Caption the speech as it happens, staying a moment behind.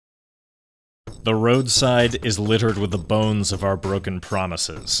The roadside is littered with the bones of our broken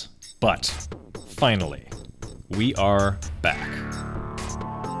promises. But, finally, we are back.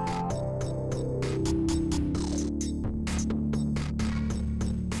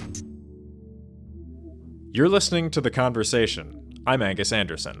 You're listening to The Conversation. I'm Angus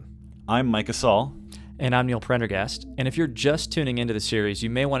Anderson. I'm Micah Saul. And I'm Neil Prendergast. And if you're just tuning into the series,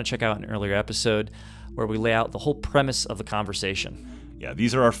 you may want to check out an earlier episode where we lay out the whole premise of the conversation. Yeah,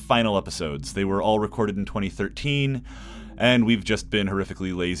 these are our final episodes. They were all recorded in 2013, and we've just been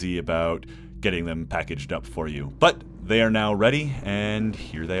horrifically lazy about getting them packaged up for you. But they are now ready, and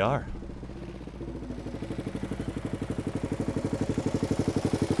here they are.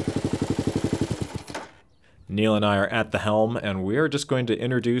 Neil and I are at the helm, and we are just going to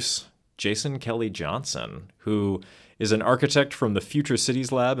introduce Jason Kelly Johnson, who is an architect from the Future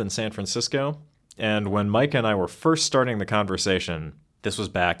Cities Lab in San Francisco. And when Mike and I were first starting the conversation, this was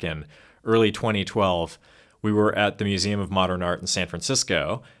back in early 2012, we were at the Museum of Modern Art in San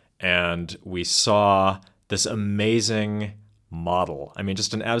Francisco, and we saw this amazing model. I mean,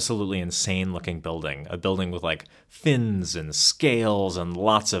 just an absolutely insane-looking building, a building with like fins and scales and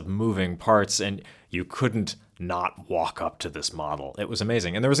lots of moving parts, and you couldn't not walk up to this model. It was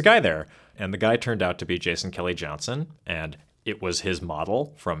amazing. And there was a guy there, and the guy turned out to be Jason Kelly Johnson, and it was his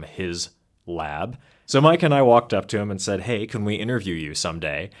model from his lab. So Mike and I walked up to him and said, hey, can we interview you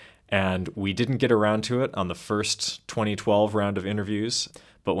someday? And we didn't get around to it on the first 2012 round of interviews,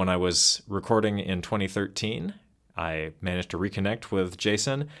 but when I was recording in 2013, I managed to reconnect with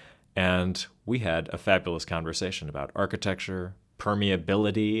Jason, and we had a fabulous conversation about architecture,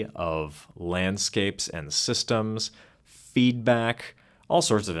 permeability of landscapes and systems, feedback, all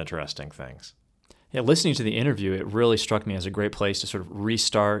sorts of interesting things. Yeah, listening to the interview, it really struck me as a great place to sort of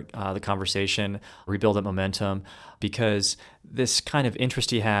restart the conversation, rebuild that momentum, because this kind of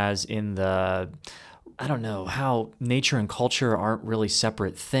interest he has in the, I don't know, how nature and culture aren't really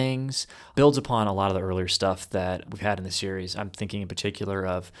separate things, builds upon a lot of the earlier stuff that we've had in the series. I'm thinking in particular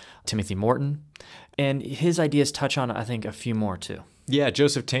of Timothy Morton, and his ideas touch on, I think, a few more too. Yeah,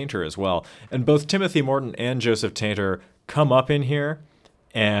 Joseph Tainter as well. And both Timothy Morton and Joseph Tainter come up in here,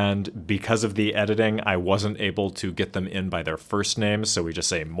 and because of the editing, I wasn't able to get them in by their first names, so we just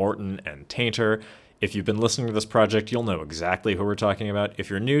say Morton and Tainter. If you've been listening to this project, you'll know exactly who we're talking about. If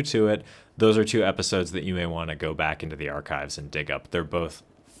you're new to it, those are two episodes that you may want to go back into the archives and dig up. They're both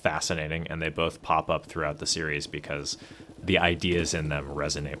fascinating, and they both pop up throughout the series because the ideas in them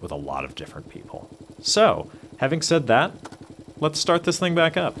resonate with a lot of different people. So, having said that, let's start this thing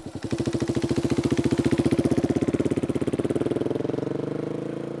back up.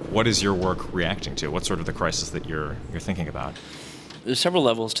 What is your work reacting to? What's sort of the crisis that you're thinking about? There's several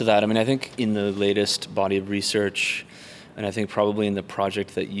levels to that. I mean, I think in the latest body of research, and I think probably in the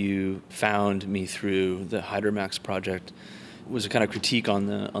project that you found me through, the Hydromax project, was a kind of critique on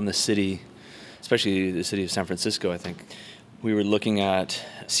the city, especially the city of San Francisco, I think. We were looking at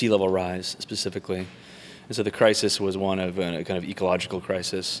sea level rise specifically. And so the crisis was one of a kind of ecological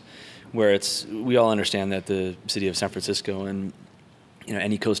crisis, where we all understand that the city of San Francisco and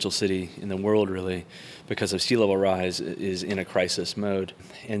any coastal city in the world really, because of sea level rise, is in a crisis mode.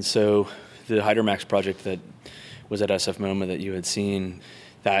 And so the Hydromax project that was at SF MoMA that you had seen,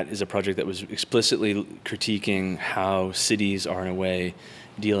 that is a project that was explicitly critiquing how cities are in a way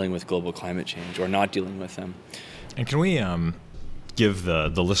dealing with global climate change or not dealing with them. And can we give the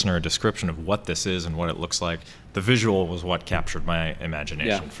listener a description of what this is and what it looks like? The visual was what captured my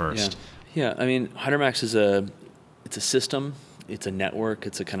imagination first. Yeah, I mean, Hydromax is it's a system. It's a network,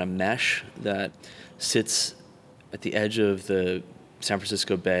 it's a kind of mesh that sits at the edge of the San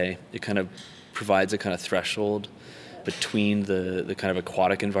Francisco Bay. It kind of provides a kind of threshold between the kind of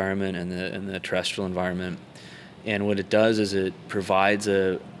aquatic environment and the terrestrial environment. And what it does is it provides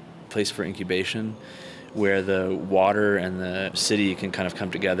a place for incubation where the water and the city can kind of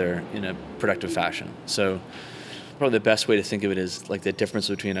come together in a productive fashion. So probably the best way to think of it is like the difference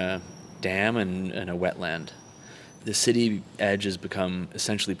between a dam and a wetland. The city edge has become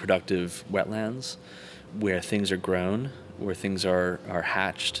essentially productive wetlands where things are grown, where things are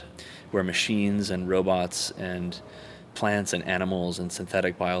hatched, where machines and robots and plants and animals and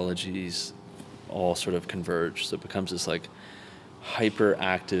synthetic biologies all sort of converge. So it becomes this like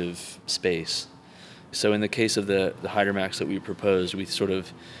hyperactive space. So in the case of the Hydromax that we proposed, we sort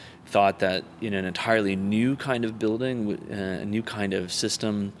of thought that in an entirely new kind of building, a new kind of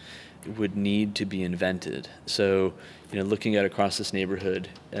system would need to be invented. So, looking at across this neighborhood,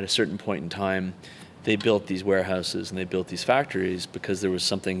 at a certain point in time, they built these warehouses and they built these factories because there was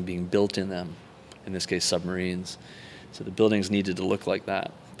something being built in them, in this case submarines. So the buildings needed to look like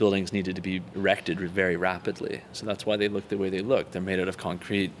that. buildings needed to be erected very rapidly. So that's why they look the way they look. They're made out of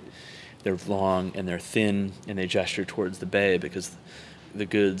concrete, they're long and they're thin, and they gesture towards the bay because the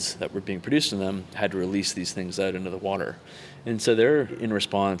goods that were being produced in them had to release these things out into the water. And so they're in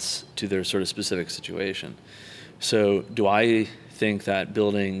response to their sort of specific situation. So do I think that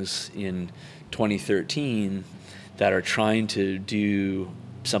buildings in 2013 that are trying to do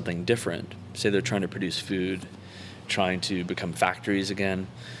something different, say they're trying to produce food, trying to become factories again,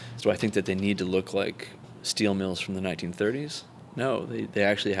 do I think that they need to look like steel mills from the 1930s? No, they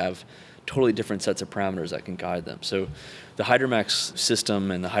actually have totally different sets of parameters that can guide them. So the Hydromax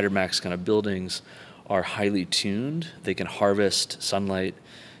system and the Hydromax kind of buildings are highly tuned. They can harvest sunlight,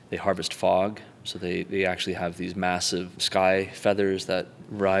 they harvest fog, so they actually have these massive sky feathers that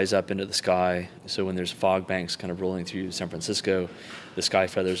rise up into the sky. So when there's fog banks kind of rolling through San Francisco, the sky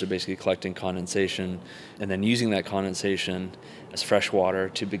feathers are basically collecting condensation and then using that condensation as fresh water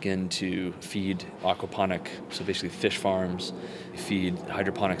to begin to feed aquaponic, so basically fish farms, feed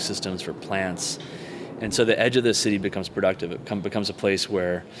hydroponic systems for plants. And so the edge of the city becomes productive. It becomes a place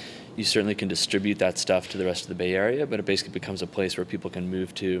where you certainly can distribute that stuff to the rest of the Bay Area, but it basically becomes a place where people can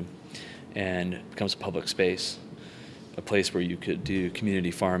move to, and it becomes a public space, a place where you could do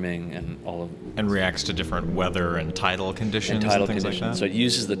community farming and all of. And reacts to different weather and tidal conditions and things like that. So it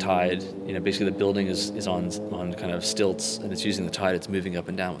uses the tide. Basically the building is on kind of stilts, and it's using the tide. It's moving up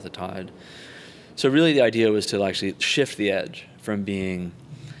and down with the tide. So really the idea was to actually shift the edge from being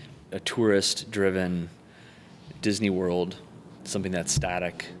a tourist-driven Disney World, something that's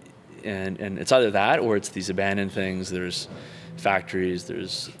static. And it's either that or it's these abandoned things. There's factories,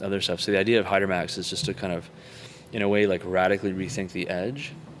 there's other stuff. So the idea of Hydromax is just to kind of, in a way, like radically rethink the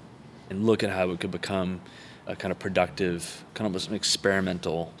edge and look at how it could become a kind of productive, kind of almost an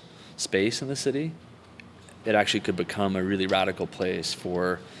experimental space in the city. It actually could become a really radical place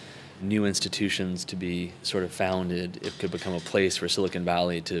for new institutions to be sort of founded. It could become a place for Silicon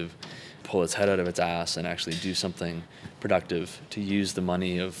Valley to pull its head out of its ass and actually do something productive, to use the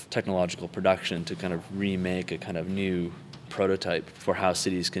money of technological production to kind of remake a kind of new prototype for how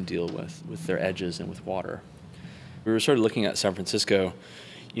cities can deal with their edges and with water. We were sort of looking at San Francisco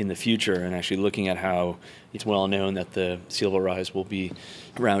in the future and actually looking at how it's well known that the sea level rise will be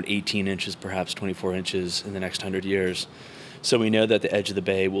around 18 inches, perhaps 24 inches in the next 100 years. So we know that the edge of the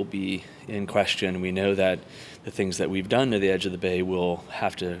bay will be in question. We know that the things that we've done to the edge of the bay will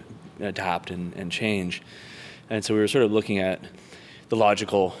have to adapt and change. And so we were sort of looking at the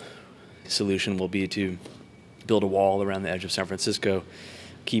logical solution will be to build a wall around the edge of San Francisco,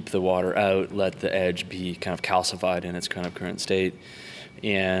 keep the water out, let the edge be kind of calcified in its kind of current state.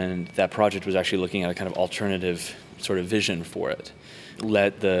 And that project was actually looking at a kind of alternative sort of vision for it.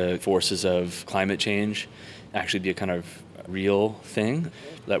 Let the forces of climate change actually be a kind of real thing.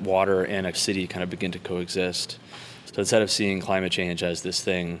 Let water and a city kind of begin to coexist. So instead of seeing climate change as this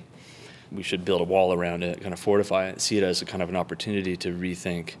thing, we should build a wall around it, kind of fortify it, see it as a kind of an opportunity to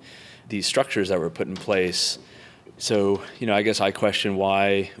rethink these structures that were put in place. So, I guess I question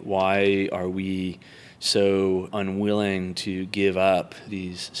why are we so unwilling to give up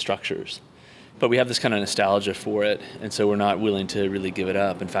these structures? But we have this kind of nostalgia for it, and so we're not willing to really give it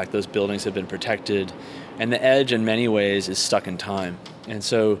up. In fact, those buildings have been protected, and the edge in many ways is stuck in time. And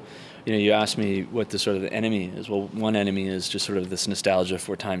so, you asked me what the sort of the enemy is. Well, one enemy is just sort of this nostalgia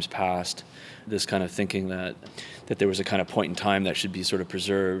for times past, this kind of thinking that there was a kind of point in time that should be sort of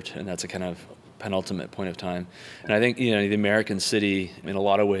preserved, and that's a kind of penultimate point of time. And I think, the American city, in a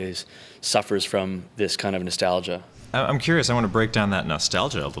lot of ways, suffers from this kind of nostalgia. I'm curious. I want to break down that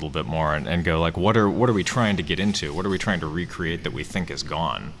nostalgia a little bit more and go like, what are we trying to get into? What are we trying to recreate that we think is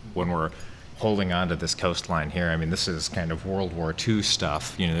gone when we're holding on to this coastline here? I mean, this is kind of World War II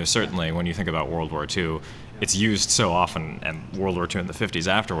stuff. There's certainly, when you think about World War II, it's used so often, and World War II in the 50s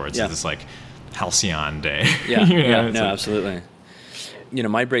afterwards. Yeah. It's like Halcyon Day. Yeah, absolutely.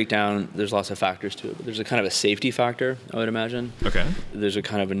 My breakdown, there's lots of factors to it, but there's a kind of a safety factor, I would imagine. Okay. There's a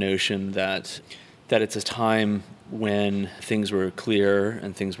kind of a notion that it's a time when things were clear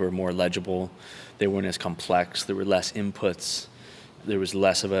and things were more legible. They weren't as complex. There were less inputs. There was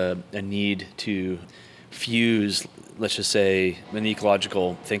less of a need to fuse, let's just say, an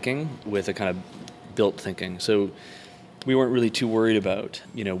ecological thinking with a kind of built thinking. So we weren't really too worried about,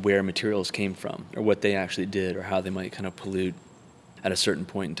 where materials came from or what they actually did or how they might kind of pollute at a certain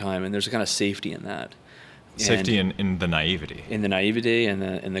point in time. And there's a kind of safety in that. Safety in the naivety. In the naivety and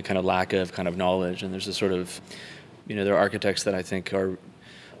the kind of lack of kind of knowledge. And there's a sort of, there are architects that I think are,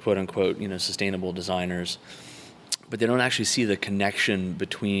 quote unquote, sustainable designers, but they don't actually see the connection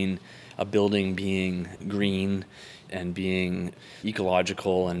between a building being green and being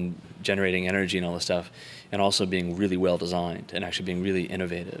ecological and generating energy and all this stuff, and also being really well designed and actually being really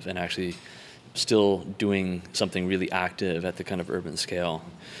innovative and actually still doing something really active at the kind of urban scale.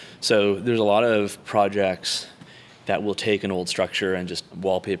 So there's a lot of projects that will take an old structure and just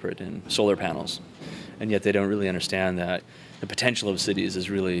wallpaper it in solar panels. And yet they don't really understand that the potential of cities is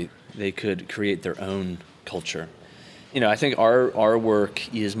really, they could create their own culture. I think our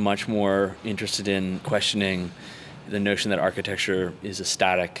work is much more interested in questioning the notion that architecture is a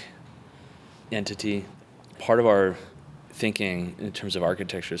static entity. Part of our thinking in terms of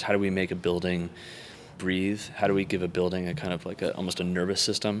architecture is how do we make a building breathe? How do we give a building a kind of like almost a nervous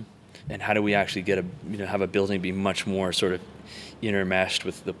system? And how do we actually get have a building be much more sort of intermeshed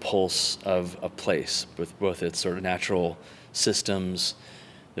with the pulse of a place, with both its sort of natural systems,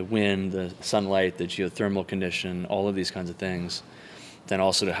 the wind, the sunlight, the geothermal condition, all of these kinds of things. Then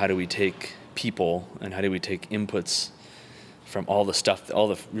also to how do we take people and how do we take inputs from all the stuff, all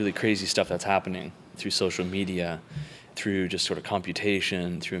the really crazy stuff that's happening through social media, through just sort of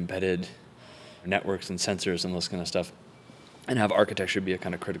computation, through embedded networks and sensors and this kind of stuff, and have architecture be a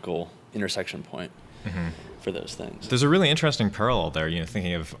kind of critical intersection point for those things. There's a really interesting parallel there,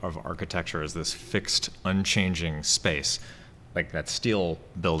 thinking of architecture as this fixed, unchanging space, like that steel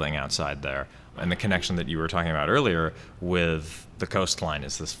building outside there, and the connection that you were talking about earlier with the coastline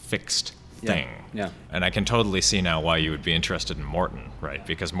is this fixed thing. Yeah. And I can totally see now why you would be interested in Morton, right?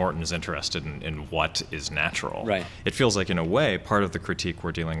 Because Morton is interested in what is natural. Right. It feels like, in a way, part of the critique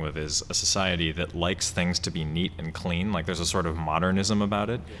we're dealing with is a society that likes things to be neat and clean. Like there's a sort of modernism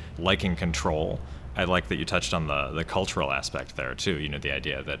about it, liking control. I like that you touched on the cultural aspect there too. The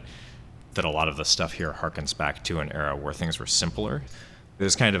idea that a lot of the stuff here harkens back to an era where things were simpler.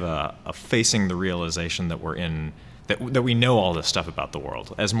 There's kind of a facing the realization that we're in, that we know all this stuff about the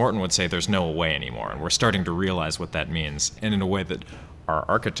world. As Morton would say, there's no way anymore, and we're starting to realize what that means. And in a way that our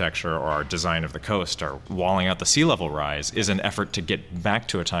architecture or our design of the coast, our walling out the sea level rise, is an effort to get back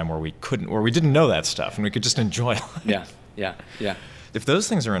to a time where we didn't know that stuff and we could just enjoy life. Yeah. If those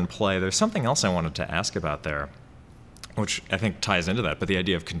things are in play, there's something else I wanted to ask about there, which I think ties into that, but the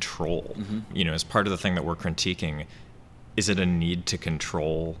idea of control. As part of the thing that we're critiquing, is it a need to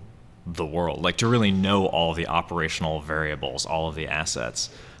control the world, like to really know all the operational variables, all of the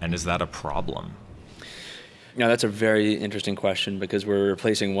assets, and is that a problem? That's a very interesting question because we're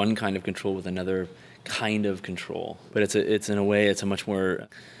replacing one kind of control with another kind of control. But it's in a way, it's more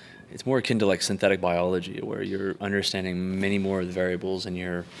akin to like synthetic biology, where you're understanding many more of the variables and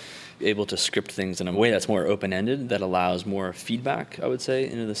you're able to script things in a way that's more open-ended, that allows more feedback, I would say,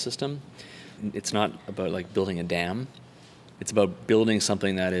 into the system. It's not about like building a dam. It's about building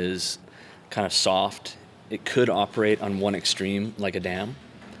something that is kind of soft. It could operate on one extreme like a dam,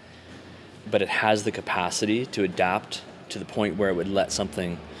 but it has the capacity to adapt to the point where it would let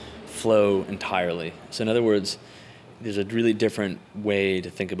something flow entirely. So in other words, there's a really different way to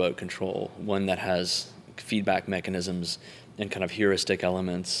think about control, one that has feedback mechanisms and kind of heuristic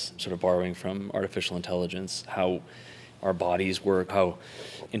elements, sort of borrowing from artificial intelligence, how our bodies work, how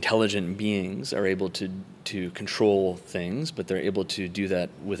intelligent beings are able to control things, but they're able to do that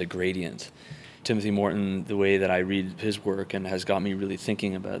with a gradient. Timothy Morton, the way that I read his work and has got me really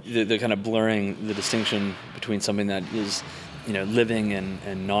thinking about the kind of blurring the distinction between something that is, living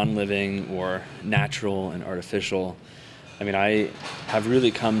and non-living, or natural and artificial. I mean, I have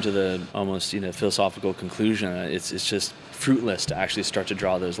really come to the almost, philosophical conclusion that it's just fruitless to actually start to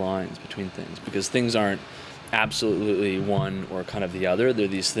draw those lines between things, because things aren't absolutely one or kind of the other. They're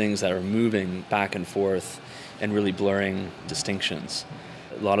these things that are moving back and forth and really blurring distinctions.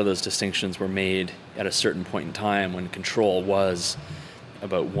 A lot of those distinctions were made at a certain point in time when control was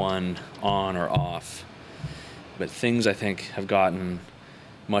about one on or off. But things, I think, have gotten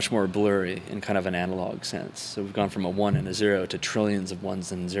much more blurry in kind of an analog sense. So we've gone from a 1 and a 0 to trillions of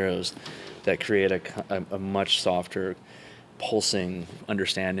ones and zeros that create a much softer, pulsing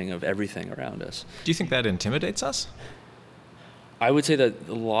understanding of everything around us. Do you think that intimidates us? I would say that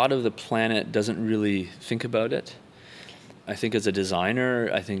a lot of the planet doesn't really think about it. I think as a designer,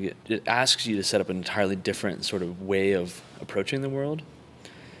 I think it asks you to set up an entirely different sort of way of approaching the world.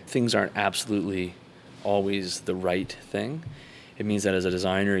 Things aren't absolutely always the right thing. It means that as a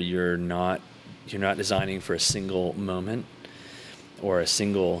designer, you're not designing for a single moment or a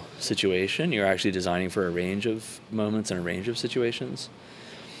single situation. You're actually designing for a range of moments and a range of situations.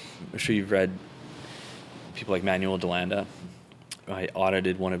 I'm sure you've read people like Manuel DeLanda. I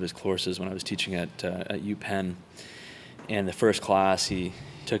audited one of his courses when I was teaching at UPenn. And the first class, he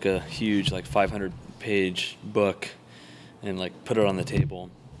took a huge 500-page book and put it on the table.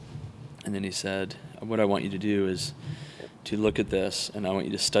 And then he said, what I want you to do is to look at this, and I want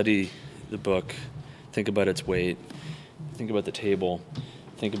you to study the book, think about its weight, think about the table,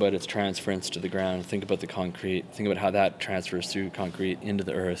 think about its transference to the ground, think about the concrete, think about how that transfers through concrete into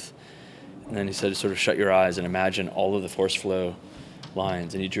the earth. And then he said, sort of shut your eyes and imagine all of the force flow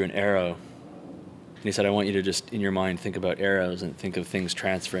lines. And he drew an arrow. And he said, I want you to just, in your mind, think about arrows and think of things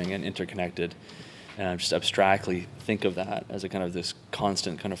transferring and interconnected. And just abstractly think of that as a kind of this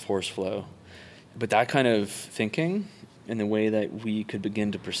constant kind of force flow. But that kind of thinking and the way that we could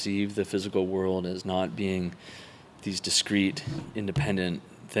begin to perceive the physical world as not being these discrete, independent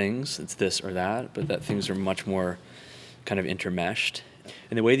things, it's this or that, but that things are much more kind of intermeshed.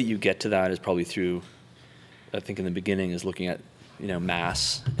 And the way that you get to that is probably through, I think in the beginning, is looking at,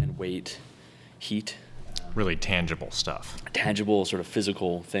 mass and weight, heat. Really tangible stuff. Tangible sort of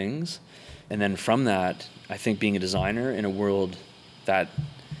physical things. And then from that, I think being a designer in a world that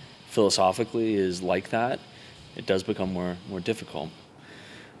philosophically is like that, it does become more difficult.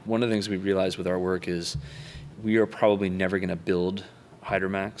 One of the things we realize with our work is we are probably never going to build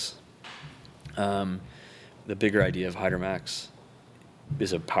Hydromax. The bigger idea of Hydromax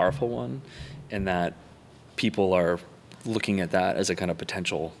is a powerful one, and that people are looking at that as a kind of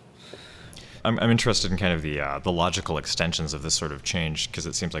potential. I'm interested in kind of the logical extensions of this sort of change, because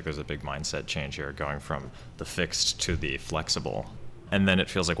it seems like there's a big mindset change here, going from the fixed to the flexible. And then it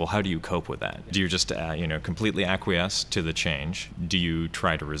feels like, well, how do you cope with that? Do you just, completely acquiesce to the change? Do you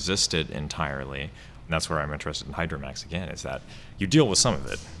try to resist it entirely? And that's where I'm interested in Hydromax again, is that you deal with some of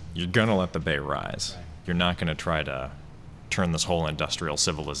it. You're going to let the bay rise. You're not going to try to turn this whole industrial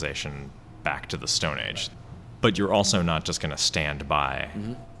civilization back to the Stone Age. But you're also not just going to stand by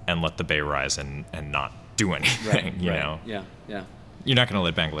and let the bay rise and not do anything, you know? Yeah. You're not going to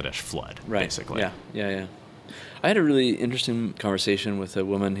let Bangladesh flood, basically. Yeah. I had a really interesting conversation with a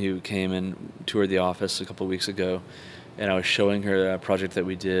woman who came and toured the office a couple of weeks ago, and I was showing her a project that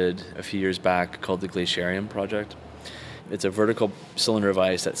we did a few years back called the Glaciarium Project. It's a vertical cylinder of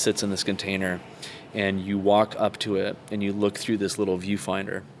ice that sits in this container, and you walk up to it and you look through this little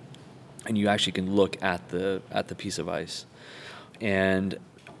viewfinder, and you actually can look at the piece of ice. And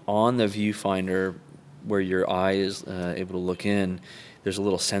on the viewfinder, where your eye is able to look in, there's a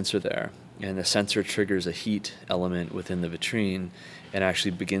little sensor there. And the sensor triggers a heat element within the vitrine and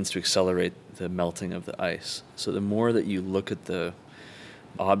actually begins to accelerate the melting of the ice. So the more that you look at the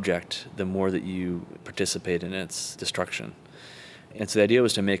object, the more that you participate in its destruction. And so the idea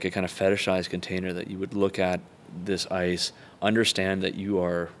was to make a kind of fetishized container that you would look at this ice, understand that you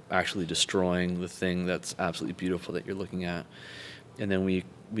are actually destroying the thing that's absolutely beautiful that you're looking at. And then we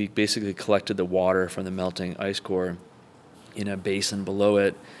basically collected the water from the melting ice core in a basin below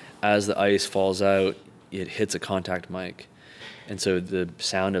it. As the ice falls out, it hits a contact mic. And so the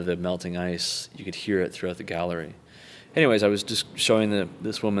sound of the melting ice, you could hear it throughout the gallery. Anyways, I was just showing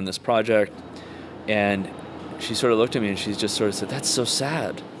this woman this project, and she sort of looked at me and she just sort of said, "That's so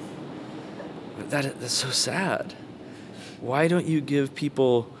sad. That's so sad. Why don't you give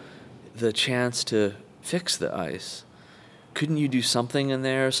people the chance to fix the ice? Couldn't you do something in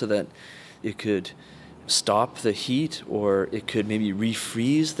there so that it could stop the heat, or it could maybe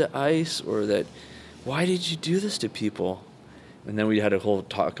refreeze the ice, or that, why did you do this to people?" And then we had a whole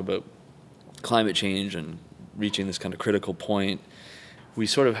talk about climate change and reaching this kind of critical point. We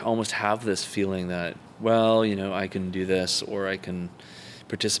sort of almost have this feeling that, well, I can do this, or I can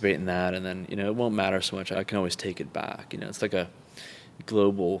participate in that, and then, it won't matter so much. I can always take it back. It's like a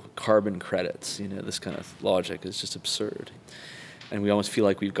global carbon credits. This kind of logic is just absurd. And we almost feel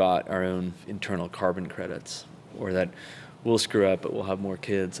like we've got our own internal carbon credits, or that we'll screw up, but we'll have more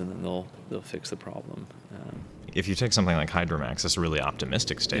kids, and then they'll fix the problem. If you take something like Hydromax, it's a really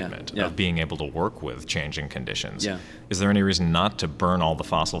optimistic statement of being able to work with changing conditions. Yeah. Is there any reason not to burn all the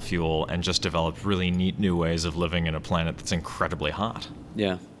fossil fuel and just develop really neat new ways of living in a planet that's incredibly hot?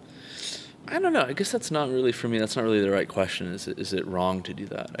 Yeah. I don't know. I guess that's not really, for me, that's not really the right question. Is it wrong to do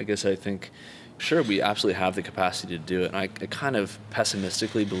that? I guess I think, sure, we absolutely have the capacity to do it. And I kind of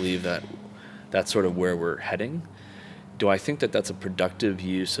pessimistically believe that that's sort of where we're heading. Do I think that that's a productive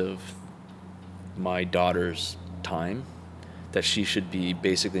use of my daughter's time? That she should be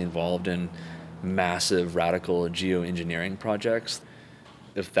basically involved in massive, radical geoengineering projects?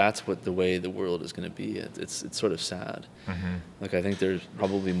 If that's the way the world is going to be, it's sort of sad. Mm-hmm. Like, I think there's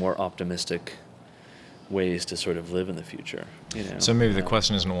probably more optimistic ways to sort of live in the future. So maybe the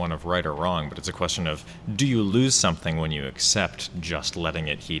question isn't one of right or wrong, but it's a question of, do you lose something when you accept just letting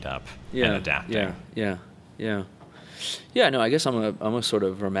it heat up and adapting? Yeah, no, I guess I'm a sort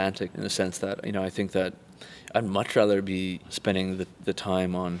of romantic in the sense that, I think that I'd much rather be spending the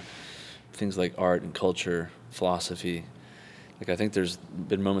time on things like art and culture, philosophy. Like, I think there's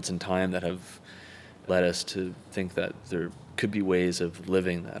been moments in time that have led us to think that there could be ways of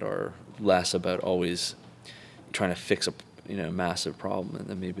living that are less about always trying to fix a massive problem, and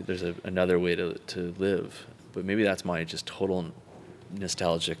then maybe there's another way to live. But maybe that's my just total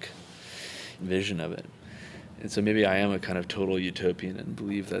nostalgic vision of it. And so maybe I am a kind of total utopian and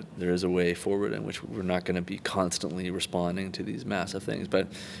believe that there is a way forward in which we're not going to be constantly responding to these massive things. But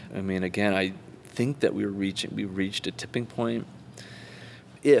I mean, again, I think that we've reached a tipping point.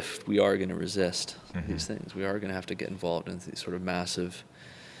 If we are going to resist these things, we are going to have to get involved in these sort of massive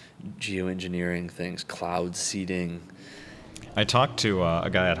geoengineering things, cloud seeding. I talked to a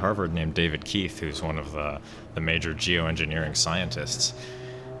guy at Harvard named David Keith, who's one of the major geoengineering scientists.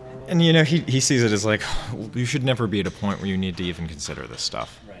 And, he sees it as like, you should never be at a point where you need to even consider this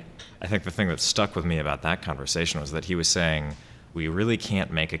stuff. Right. I think the thing that stuck with me about that conversation was that he was saying, we really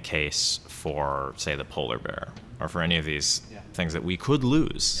can't make a case for, say, the polar bear, or for any of these things that we could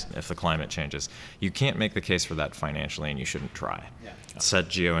lose if the climate changes. You can't make the case for that financially, and you shouldn't try. Set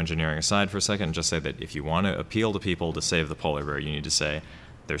geoengineering aside for a second and just say that if you want to appeal to people to save the polar bear, you need to say,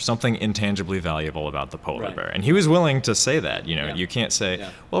 there's something intangibly valuable about the polar bear. And he was willing to say that. You can't say,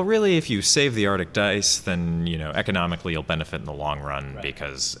 well, really, if you save the Arctic ice, then, economically you'll benefit in the long run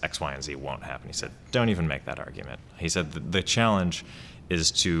because X, Y, and Z won't happen. He said, don't even make that argument. He said the challenge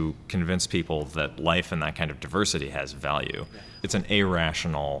is to convince people that life in that kind of diversity has value. It's an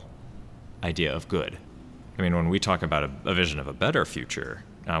irrational idea of good. I mean, when we talk about a vision of a better future,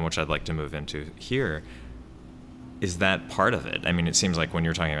 which I'd like to move into here, is that part of it? I mean, it seems like when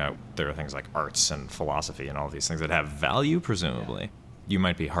you're talking about, there are things like arts and philosophy and all these things that have value, presumably. You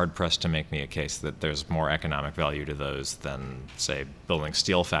might be hard-pressed to make me a case that there's more economic value to those than, say, building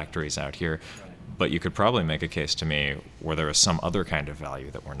steel factories out here. But you could probably make a case to me where there is some other kind of value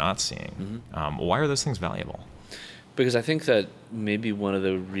that we're not seeing. Why are those things valuable? Because I think that maybe one of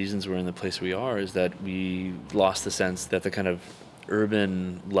the reasons we're in the place we are is that we lost the sense that the kind of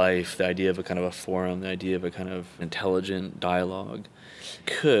urban life, the idea of a kind of a forum, the idea of a kind of intelligent dialogue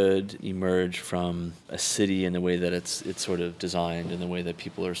could emerge from a city in the way that it's sort of designed, in the way that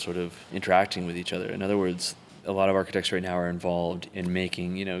people are sort of interacting with each other. In other words, a lot of architects right now are involved in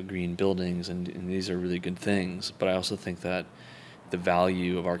making, green buildings, and these are really good things. But I also think that the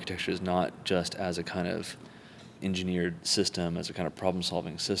value of architecture is not just as a kind of engineered system, as a kind of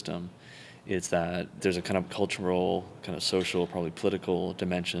problem-solving system. It's that there's a kind of cultural, kind of social, probably political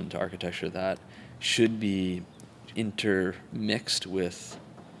dimension to architecture that should be intermixed with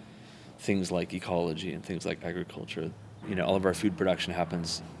things like ecology and things like agriculture. All of our food production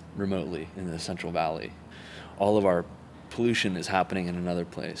happens remotely in the Central Valley. All of our pollution is happening in another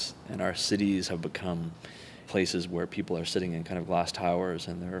place, and our cities have become places where people are sitting in kind of glass towers,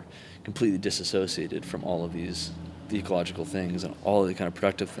 and they're completely disassociated from all of the ecological things and all of the kind of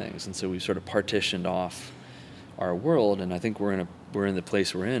productive things. And so we've sort of partitioned off our world, and I think we're in the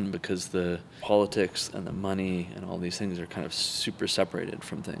place we're in because the politics and the money and all these things are kind of super separated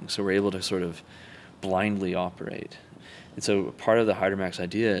from things. So we're able to sort of blindly operate. And so part of the Hydermax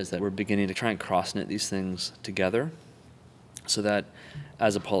idea is that we're beginning to try and cross-knit these things together so that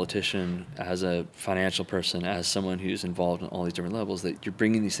as a politician, as a financial person, as someone who's involved in all these different levels, that you're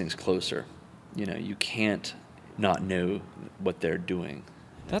bringing these things closer. You can't not know what they're doing.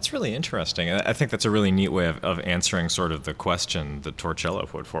 That's really interesting. I think that's a really neat way of answering sort of the question that Torcello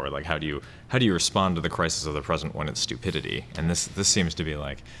put forward. Like, how do you respond to the crisis of the present when it's stupidity? And this seems to be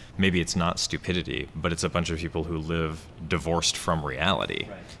like, maybe it's not stupidity, but it's a bunch of people who live divorced from reality.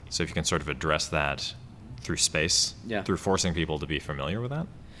 Right. So if you can sort of address that through space, through forcing people to be familiar with that?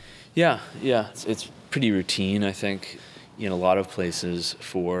 Yeah. It's pretty routine, I think, in a lot of places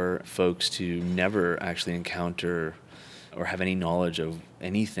for folks to never actually encounter or have any knowledge of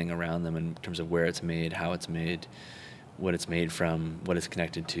anything around them in terms of where it's made, how it's made, what it's made from, what it's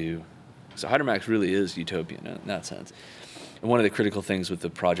connected to. So Hydermax really is utopian in that sense. And one of the critical things with the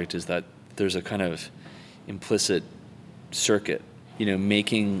project is that there's a kind of implicit circuit,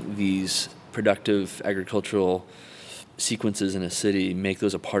 making these productive agricultural sequences in a city, make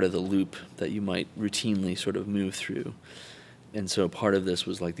those a part of the loop that you might routinely sort of move through. And so part of this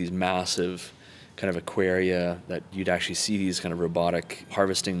was like these massive kind of aquaria that you'd actually see these kind of robotic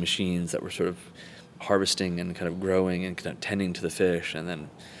harvesting machines that were sort of harvesting and kind of growing and kind of tending to the fish. And then,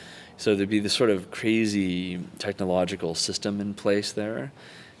 so there'd be this sort of crazy technological system in place there,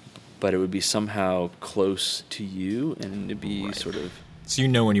 but it would be somehow close to you, and it'd be sort of... So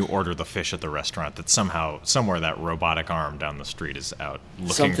when you order the fish at the restaurant that somewhere that robotic arm down the street is out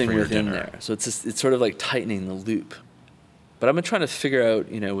looking something for your within dinner. there. So it's sort of like tightening the loop. But I've been trying to figure out,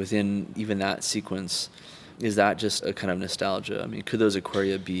 within even that sequence, is that just a kind of nostalgia? I mean, could those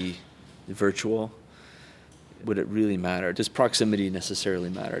aquaria be virtual? Would it really matter? Does proximity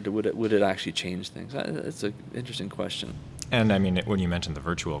necessarily matter? Would it actually change things? That's an interesting question. And I mean, when you mentioned the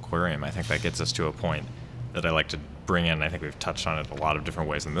virtual aquarium, I think that gets us to a point that I like to bring in. I think we've touched on it a lot of different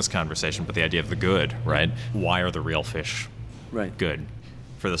ways in this conversation, but the idea of the good, right? Why are the real fish good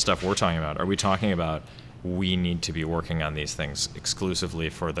for the stuff we're talking about? Are we talking about we need to be working on these things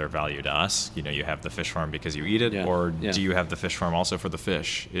exclusively for their value to us? You have the fish farm because you eat it, or do you have the fish farm also for the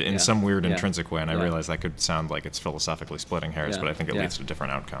fish in some weird intrinsic way? And I realize that could sound like it's philosophically splitting hairs, but I think it leads to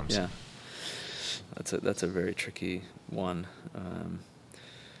different outcomes. Yeah, that's a very tricky one.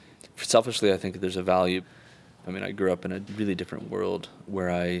 Selfishly, I think there's a value. I mean, I grew up in a really different world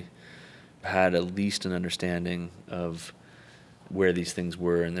where I had at least an understanding of where these things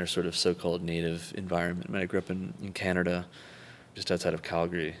were in their sort of so-called native environment. I mean, I grew up in Canada, just outside of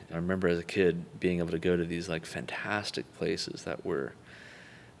Calgary. I remember as a kid being able to go to these like fantastic places that were,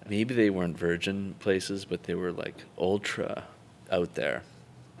 maybe they weren't virgin places, but they were like ultra out there.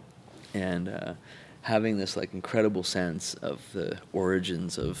 And having this like incredible sense of the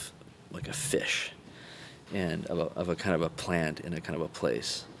origins of like a fish and of a kind of a plant in a kind of a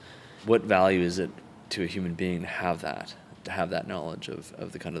place. What value is it to a human being to have that knowledge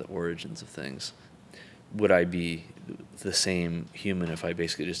of the kind of the origins of things? Would I be the same human if I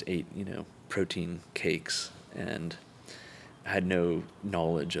basically just ate, protein cakes and had no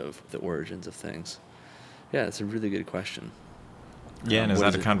knowledge of the origins of things? Yeah, that's a really good question. Yeah, and is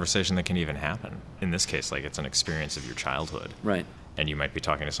that a conversation that can even happen? In this case, like it's an experience of your childhood. Right. And you might be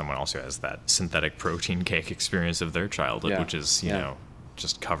talking to someone else who has that synthetic protein cake experience of their childhood, which is,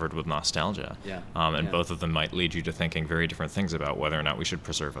 just covered with nostalgia. Yeah. And both of them might lead you to thinking very different things about whether or not we should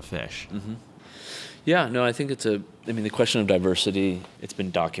preserve a fish. Mm-hmm. Yeah, no, I think the question of diversity, it's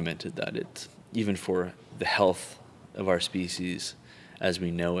been documented that it's, even for the health of our species as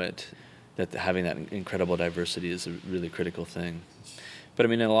we know it, that having that incredible diversity is a really critical thing. But I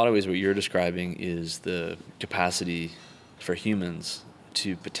mean, in a lot of ways, what you're describing is the capacity for humans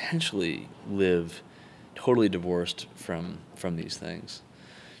to potentially live totally divorced from these things.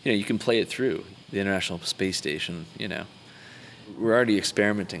 You can play it through the International Space Station. We're already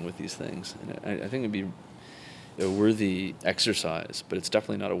experimenting with these things, and I think it'd be a worthy exercise. But it's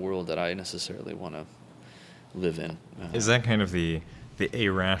definitely not a world that I necessarily want to live in. Is that kind of the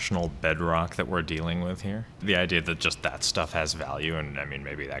irrational bedrock that we're dealing with here? The idea that just that stuff has value, and I mean,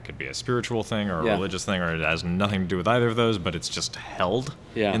 maybe that could be a spiritual thing or a religious thing, or it has nothing to do with either of those, but it's just held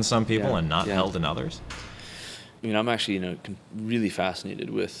in some people and not held in others? I mean, I'm actually, really fascinated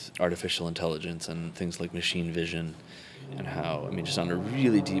with artificial intelligence and things like machine vision, and how, just on a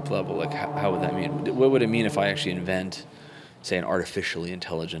really deep level, like how would that mean? What would it mean if I actually invent, say, an artificially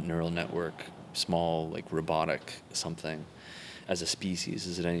intelligent neural network, small, like robotic something, as a species?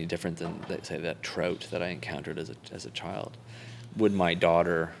 Is it any different than, say, that trout that I encountered as a child? Would my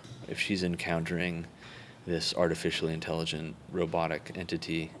daughter, if she's encountering this artificially intelligent robotic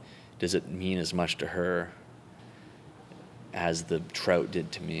entity, does it mean as much to her as the trout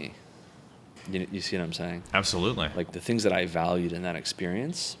did to me? You see what I'm saying? Absolutely. Like the things that I valued in that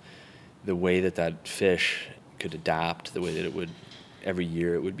experience, the way that fish could adapt, the way that it would, every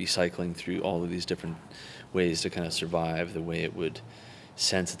year it would be cycling through all of these different ways to kind of survive, the way it would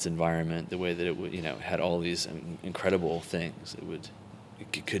sense its environment, the way that it would, had all these incredible things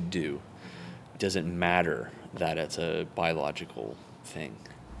it could do. It doesn't matter that it's a biological thing.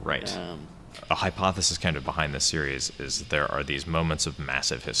 Right. A hypothesis kind of behind this series is that there are these moments of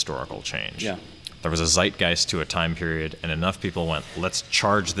massive historical change. Yeah. There was a zeitgeist to a time period, and enough people went, let's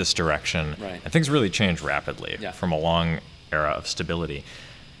charge this direction. Right. And things really changed rapidly from a long era of stability.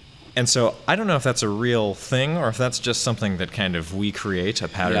 And so I don't know if that's a real thing or if that's just something that kind of we create, a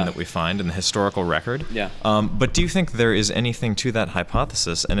pattern that we find in the historical record. Yeah. But do you think there is anything to that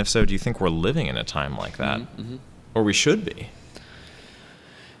hypothesis? And if so, do you think we're living in a time like that? Mm-hmm. Or we should be?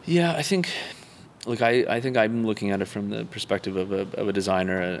 Yeah, I think, I think I'm looking at it from the perspective of a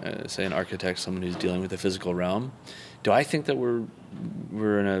designer, say an architect, someone who's dealing with the physical realm. Do I think that we're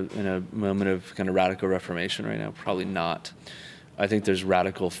in a moment of kind of radical reformation right now? Probably not. I think there's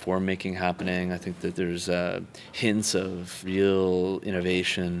radical form making happening. I think that there's hints of real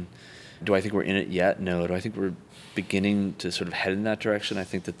innovation. Do I think we're in it yet? No. Do I think we're beginning to sort of head in that direction? I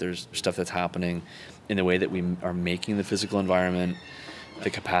think that there's stuff that's happening in the way that we are making the physical environment, the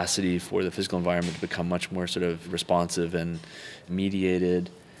capacity for the physical environment to become much more sort of responsive and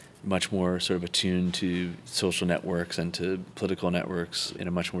mediated, much more sort of attuned to social networks and to political networks in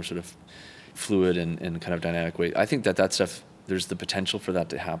a much more sort of fluid and kind of dynamic way. I think that stuff there's the potential for that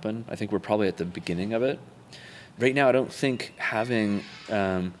to happen. I think we're probably at the beginning of it. Right now, I don't think having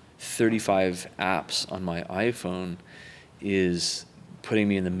 35 apps on my iPhone is putting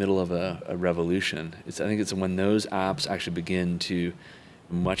me in the middle of a revolution. I think it's when those apps actually begin to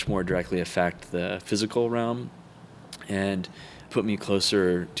much more directly affect the physical realm and put me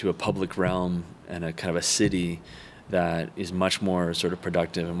closer to a public realm and a kind of a city that is much more sort of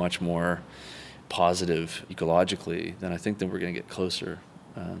productive and much more positive ecologically, then I think that we're going to get closer.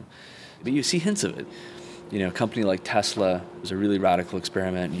 But you see hints of it. A company like Tesla was a really radical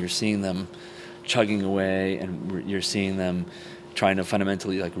experiment, and you're seeing them chugging away, and you're seeing them trying to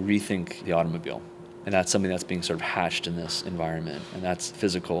fundamentally rethink the automobile. And that's something that's being sort of hatched in this environment, and that's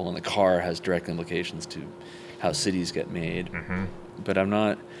physical, and the car has direct implications to how cities get made. Mm-hmm. But I'm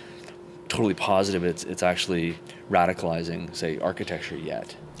not totally positive it's actually radicalizing, say, architecture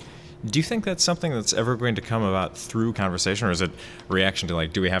yet. Do you think that's something that's ever going to come about through conversation, or is it a reaction to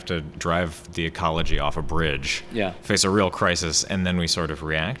do we have to drive the ecology off a bridge, face a real crisis, and then we sort of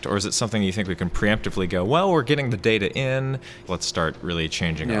react? Or is it something you think we can preemptively go, well, we're getting the data in, let's start really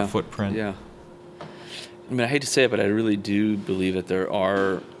changing our footprint? Yeah. I mean, I hate to say it, but I really do believe that there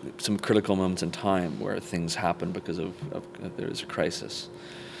are some critical moments in time where things happen because of there's a crisis.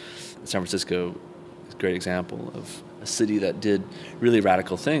 San Francisco is a great example of a city that did really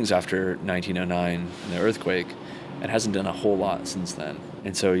radical things after 1909 and the earthquake, and hasn't done a whole lot since then.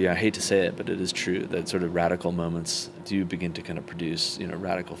 And so, I hate to say it, but it is true that sort of radical moments do begin to kind of produce,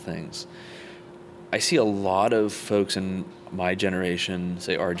 radical things. I see a lot of folks in my generation,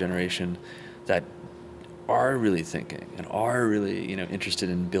 say our generation, that are really thinking and are really, interested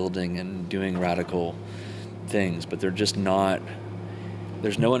in building and doing radical things, but they're just not.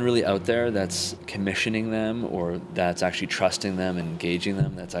 There's no one really out there that's commissioning them or that's actually trusting them and engaging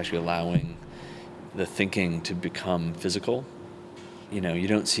them, that's actually allowing the thinking to become physical. You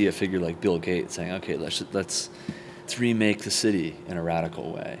don't see a figure like Bill Gates saying, okay, let's remake the city in a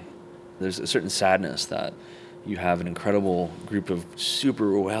radical way. There's a certain sadness that you have an incredible group of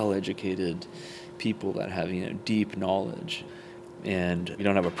super well-educated people that have, deep knowledge. And we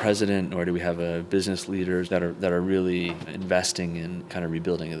don't have a president, nor do we have a business leaders that are really investing in kind of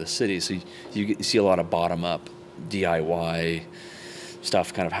rebuilding of the city. So you see a lot of bottom-up DIY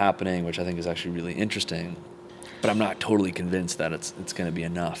stuff kind of happening, which I think is actually really interesting. But I'm not totally convinced that it's going to be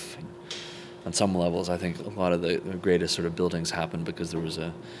enough. On some levels, I think a lot of the greatest sort of buildings happened because there was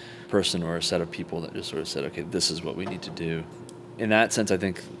a person or a set of people that just sort of said, okay, this is what we need to do. In that sense, I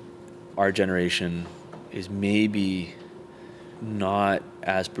think our generation is maybe not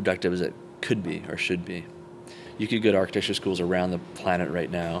as productive as it could be or should be. You could go to architecture schools around the planet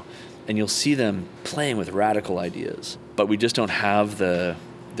right now, and you'll see them playing with radical ideas. But we just don't have the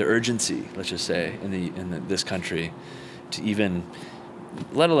urgency, let's just say, in this country to even,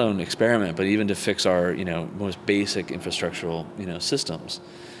 let alone experiment, but even to fix our most basic infrastructural systems.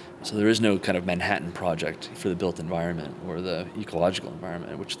 So there is no kind of Manhattan project for the built environment or the ecological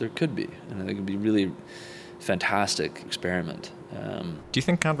environment, which there could be, and I think it would be really fantastic experiment. Do you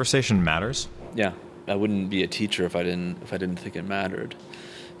think conversation matters? Yeah, I wouldn't be a teacher if I didn't think it mattered.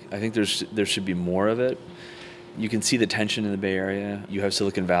 I think there should be more of it. You can see the tension in the Bay Area. You have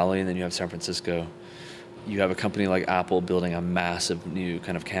Silicon Valley, and then you have San Francisco. You have a company like Apple building a massive new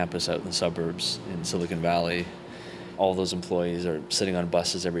kind of campus out in the suburbs in Silicon Valley. All those employees are sitting on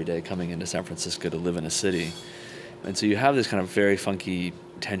buses every day coming into San Francisco to live in a city. And so you have this kind of very funky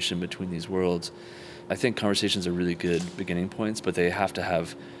tension between these worlds. I think conversations are really good beginning points, but they have to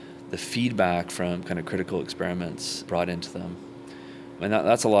have the feedback from kind of critical experiments brought into them. And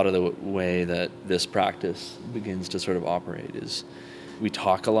that's a lot of the way that this practice begins to sort of operate is we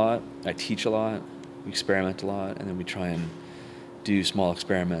talk a lot, I teach a lot, we experiment a lot, and then we try and do small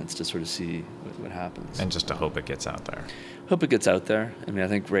experiments to sort of see what happens. And just to hope it gets out there. Hope it gets out there. I mean, I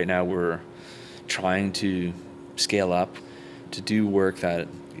think right now we're trying to scale up to do work that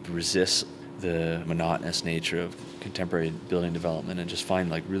resists the monotonous nature of contemporary building development and just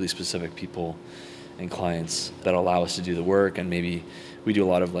find really specific people and clients that allow us to do the work. And maybe we do a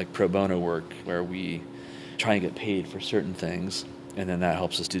lot of pro bono work where we try and get paid for certain things, and then that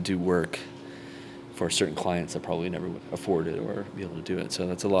helps us to do work for certain clients that probably never would afford it or be able to do it. So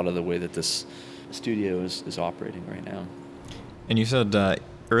that's a lot of the way that this studio is operating right now. And you said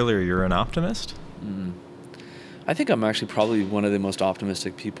earlier you're an optimist? Mm-hmm. I think I'm actually probably one of the most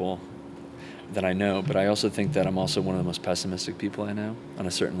optimistic people that I know, but I also think that I'm also one of the most pessimistic people I know on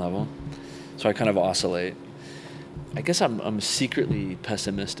a certain level. So I kind of oscillate. I guess I'm secretly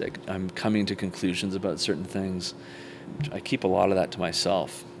pessimistic. I'm coming to conclusions about certain things. I keep a lot of that to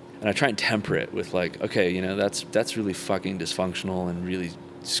myself. And I try and temper it with like, okay, you know, that's really fucking dysfunctional and really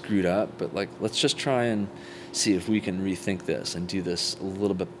screwed up, but like, let's just try and see if we can rethink this and do this a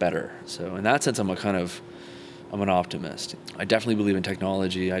little bit better. So in that sense, I'm an optimist. I definitely believe in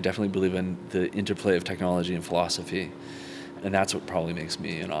technology. I definitely believe in the interplay of technology and philosophy. And that's what probably makes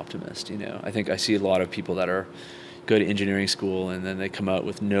me an optimist, you know. I think I see a lot of people that go to engineering school and then they come out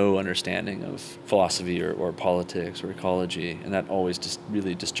with no understanding of philosophy or politics or ecology, and that always just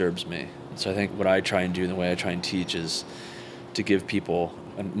really disturbs me. So I think what I try and do and the way I try and teach is to give people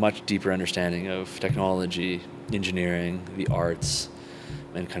a much deeper understanding of technology, engineering, the arts,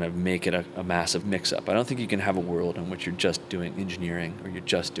 and kind of make it a massive mix-up. I don't think you can have a world in which you're just doing engineering or you're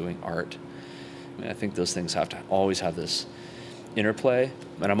just doing art. I mean, I think those things have to always have this interplay,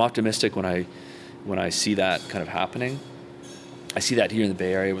 and I'm optimistic when I see that kind of happening. I see that here in the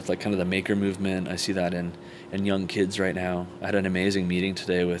Bay Area with like kind of the maker movement. I see that in young kids right now. I had an amazing meeting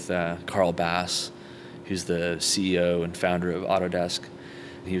today with Carl Bass, who's the CEO and founder of Autodesk.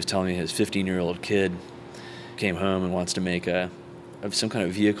 He was telling me his 15-year-old kid came home and wants to make some kind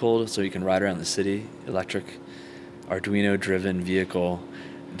of vehicle so he can ride around the city, electric, Arduino-driven vehicle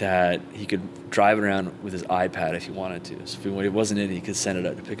that he could drive around with his iPad if he wanted to. So when it wasn't in, he could send it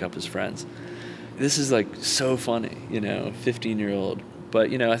out to pick up his friends. This is like so funny, you know, 15-year-old.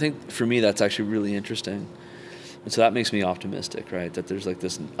 But, you know, I think for me that's actually really interesting. And so that makes me optimistic, right? That there's like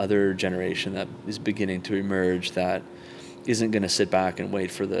this other generation that is beginning to emerge that isn't going to sit back and wait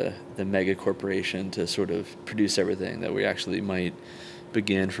for the mega corporation to sort of produce everything, that we actually might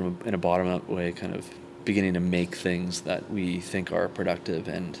begin in a bottom-up way, kind of beginning to make things that we think are productive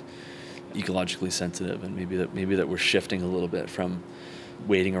and ecologically sensitive, and maybe that we're shifting a little bit from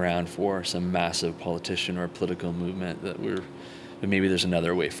waiting around for some massive politician or political movement, that maybe there's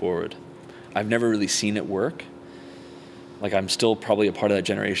another way forward. I've never really seen it work. Like, I'm still probably a part of that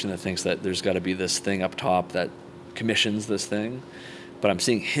generation that thinks that there's got to be this thing up top that commissions this thing, but I'm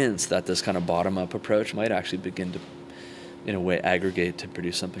seeing hints that this kind of bottom-up approach might actually begin to, in a way, aggregate to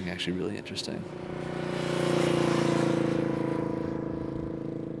produce something actually really interesting.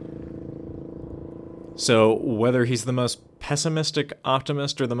 So whether he's the most pessimistic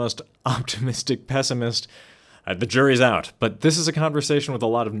optimist or the most optimistic pessimist, the jury's out. But this is a conversation with a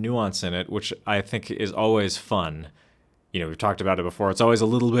lot of nuance in it, which I think is always fun. You know, we've talked about it before. It's always a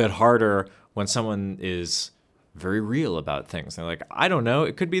little bit harder when someone is very real about things. They're like, I don't know,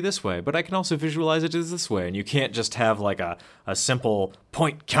 it could be this way, but I can also visualize it as this way. And you can't just have like a simple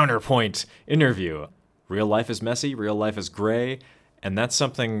point-counterpoint interview. Real life is messy, real life is gray, and that's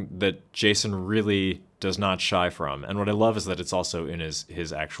something that Jason really does not shy from. And what I love is that it's also in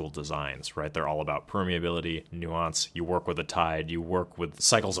his actual designs, right? They're all about permeability, nuance. You work with the tide, you work with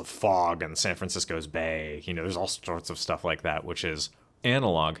cycles of fog in San Francisco's bay. You know, there's all sorts of stuff like that, which is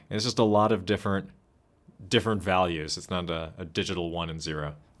analog. It's just a lot of different values. It's not a digital 1 and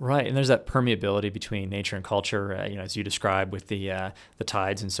 0. Right, and there's that permeability between nature and culture, as you described with the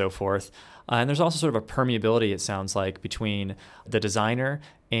tides and so forth. And there's also sort of a permeability, it sounds like, between the designer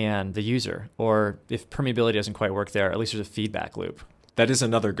and the user. Or if permeability doesn't quite work there, at least there's a feedback loop. That is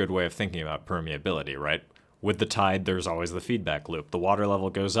another good way of thinking about permeability, right? With the tide, there's always the feedback loop. The water level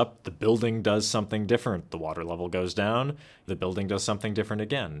goes up, the building does something different. The water level goes down, the building does something different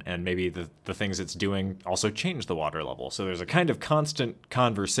again. And maybe the things it's doing also change the water level. So there's a kind of constant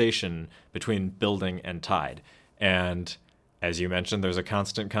conversation between building and tide. And as you mentioned, there's a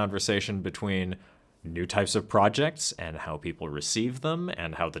constant conversation between new types of projects and how people receive them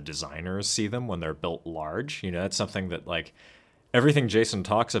and how the designers see them when they're built large. You know, that's something that, like, everything Jason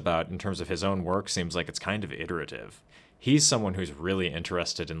talks about in terms of his own work seems like it's kind of iterative. He's someone who's really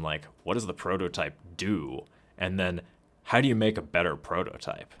interested in, like, what does the prototype do? And then how do you make a better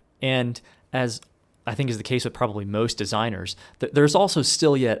prototype? And as I think is the case with probably most designers, there's also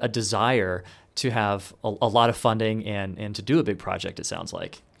still yet a desire to have a lot of funding and to do a big project, it sounds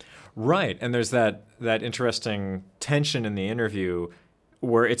like. Right. And there's that interesting tension in the interview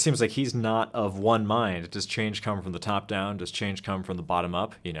where it seems like he's not of one mind. Does change come from the top down? Does change come from the bottom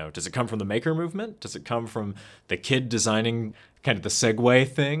up? You know, does it come from the maker movement? Does it come from the kid designing kind of the Segway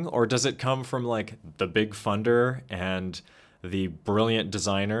thing? Or does it come from, like, the big funder and the brilliant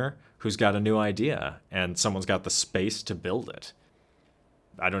designer who's got a new idea and someone's got the space to build it?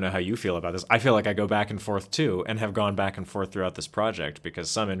 I don't know how you feel about this. I feel like I go back and forth too, and have gone back and forth throughout this project, because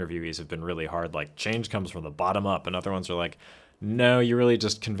some interviewees have been really hard, like, change comes from the bottom up, and other ones are like, no, you really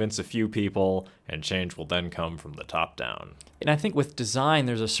just convince a few people, and change will then come from the top down. And I think with design,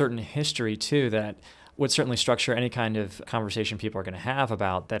 there's a certain history too that would certainly structure any kind of conversation people are going to have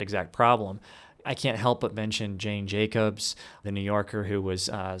about that exact problem. I can't help but mention Jane Jacobs, the New Yorker who was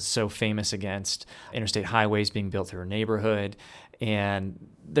so famous against interstate highways being built through her neighborhood. And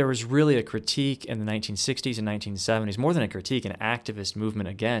there was really a critique in the 1960s and 1970s, more than a critique, an activist movement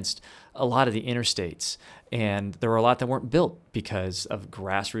against a lot of the interstates. And there were a lot that weren't built because of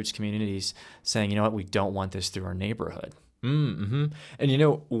grassroots communities saying, you know what, we don't want this through our neighborhood. Mm-hmm.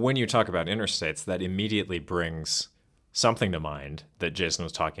 And when you talk about interstates, that immediately brings something to mind that Jason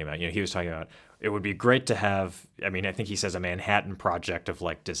was talking about. He was talking about it would be great to have, I think he says a Manhattan project of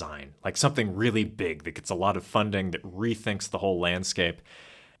like design, like something really big that gets a lot of funding, that rethinks the whole landscape.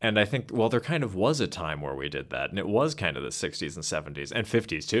 And I think, well, there kind of was a time where we did that. And it was kind of the 60s and 70s and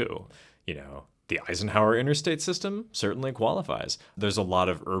 50s too. The Eisenhower interstate system certainly qualifies. There's a lot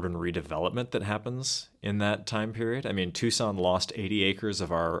of urban redevelopment that happens in that time period. Tucson lost 80 acres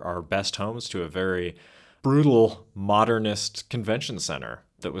of our best homes to a very brutal modernist convention center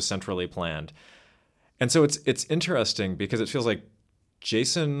that was centrally planned. And so it's interesting because it feels like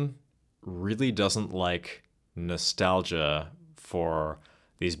Jason really doesn't like nostalgia for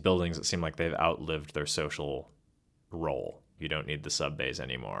these buildings that seem like they've outlived their social role. You don't need the sub-bays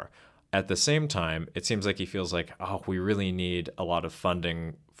anymore. At the same time, it seems like he feels like, we really need a lot of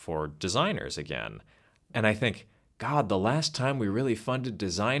funding for designers again. And I think, God, the last time we really funded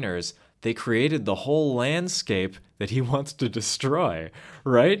designers, they created the whole landscape that he wants to destroy,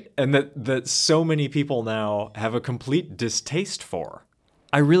 right? And that so many people now have a complete distaste for.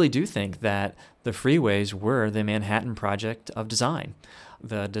 I really do think that the freeways were the Manhattan project of design.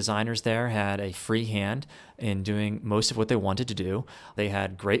 The designers there had a free hand in doing most of what they wanted to do. They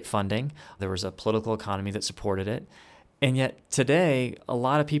had great funding. There was a political economy that supported it. And yet today, a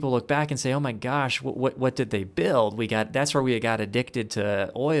lot of people look back and say, oh my gosh, what did they build? That's where we got addicted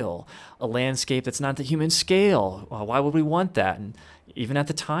to oil, a landscape that's not the human scale. Why would we want that? And even at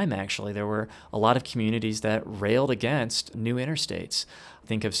the time, actually, there were a lot of communities that railed against new interstates.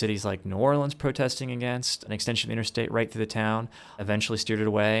 Think of cities like New Orleans protesting against an extension of interstate right through the town, eventually steered it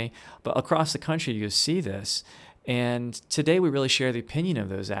away. But across the country, you see this. And today we really share the opinion of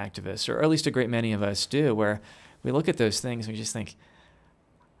those activists, or at least a great many of us do, where we look at those things and we just think,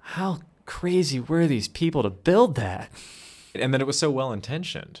 how crazy were these people to build that? And then it was so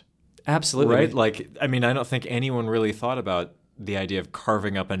well-intentioned. Absolutely. Right? I don't think anyone really thought about the idea of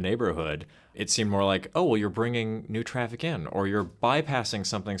carving up a neighborhood. It seemed more like, you're bringing new traffic in, or you're bypassing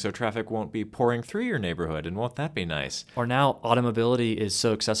something so traffic won't be pouring through your neighborhood, and won't that be nice? Or now automobility is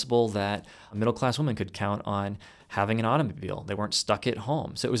so accessible that a middle-class woman could count on having an automobile. They weren't stuck at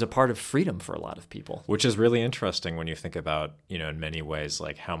home. So it was a part of freedom for a lot of people. Which is really interesting when you think about, in many ways,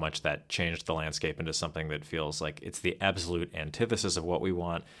 like how much that changed the landscape into something that feels like it's the absolute antithesis of what we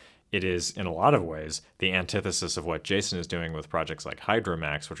want. It is, in a lot of ways, the antithesis of what Jason is doing with projects like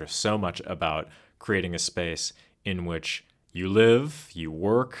Hydromax, which are so much about creating a space in which you live, you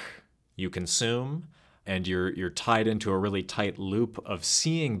work, you consume, and you're tied into a really tight loop of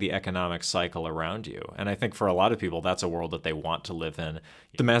seeing the economic cycle around you. And I think for a lot of people, that's a world that they want to live in.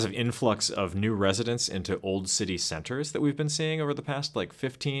 The massive influx of new residents into old city centers that we've been seeing over the past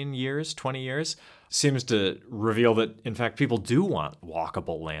 15 years, 20 years, seems to reveal that, in fact, people do want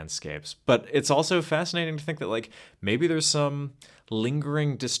walkable landscapes. But it's also fascinating to think that maybe there's some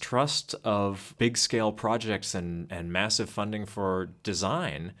lingering distrust of big-scale projects and massive funding for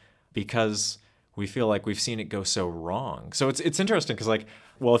design because we feel like we've seen it go so wrong. So it's interesting because,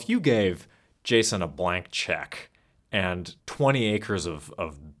 if you gave Jason a blank check and 20 acres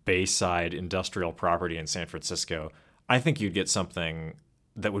of Bayside industrial property in San Francisco, I think you'd get something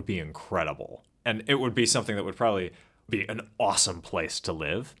that would be incredible. And it would be something that would probably be an awesome place to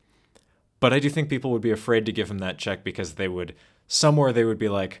live. But I do think people would be afraid to give him that check because they would be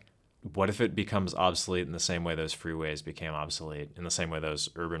like, what if it becomes obsolete in the same way those freeways became obsolete, in the same way those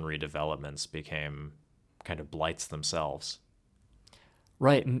urban redevelopments became kind of blights themselves?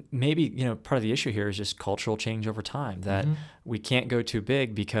 Right. And maybe, part of the issue here is just cultural change over time, that we can't go too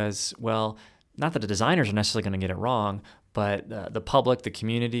big because, not that the designers are necessarily going to get it wrong, but the public, the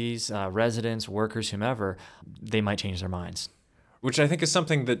communities, residents, workers, whomever, they might change their minds. Which I think is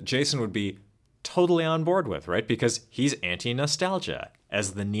something that Jason would be totally on board with, right? Because he's anti-nostalgia.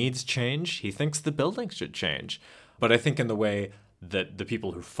 As the needs change, he thinks the buildings should change. But I think in the way that the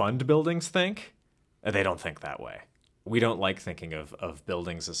people who fund buildings think, they don't think that way. We don't like thinking of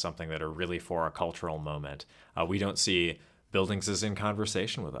buildings as something that are really for a cultural moment. We don't see buildings as in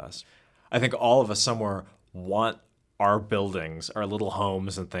conversation with us. I think all of us somewhere want our buildings, our little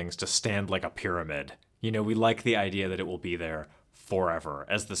homes and things to stand like a pyramid. We like the idea that it will be there forever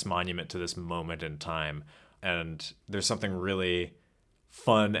as this monument to this moment in time. And there's something really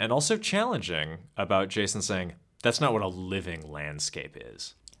fun and also challenging about Jason saying, that's not what a living landscape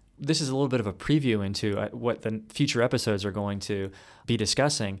is. This is a little bit of a preview into what the future episodes are going to be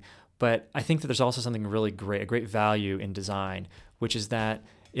discussing, but I think that there's also something really great, a great value in design, which is that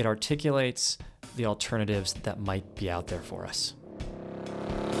it articulates the alternatives that might be out there for us.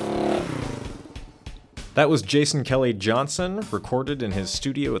 That was Jason Kelly Johnson, recorded in his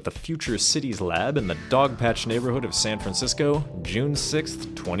studio at the Future Cities Lab in the Dogpatch neighborhood of San Francisco, June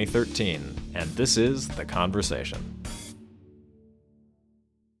 6th, 2013. And this is The Conversation.